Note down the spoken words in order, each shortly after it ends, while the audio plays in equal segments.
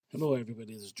Hello,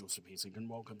 everybody. This is Joseph Hasek, and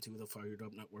welcome to the Fired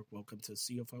Up Network. Welcome to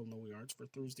CFL No Yards for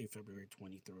Thursday, February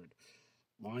 23rd.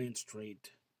 Lions trade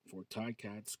for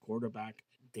Ticats quarterback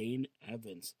Dane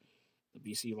Evans. The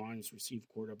BC Lions received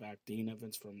quarterback Dane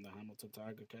Evans from the Hamilton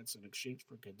Tiger-Cats in exchange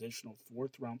for a conditional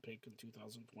fourth-round pick in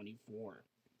 2024.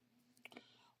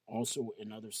 Also,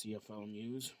 in other CFL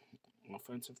news,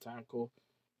 offensive tackle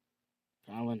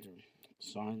Callender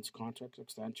signs contract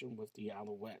extension with the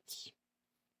Alouettes.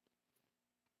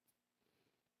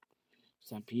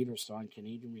 St. Peter's signed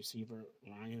Canadian receiver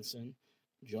Ryerson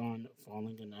John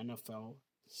following an NFL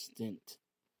stint.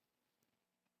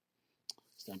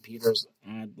 St. Peter's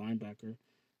add linebacker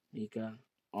Mika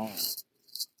All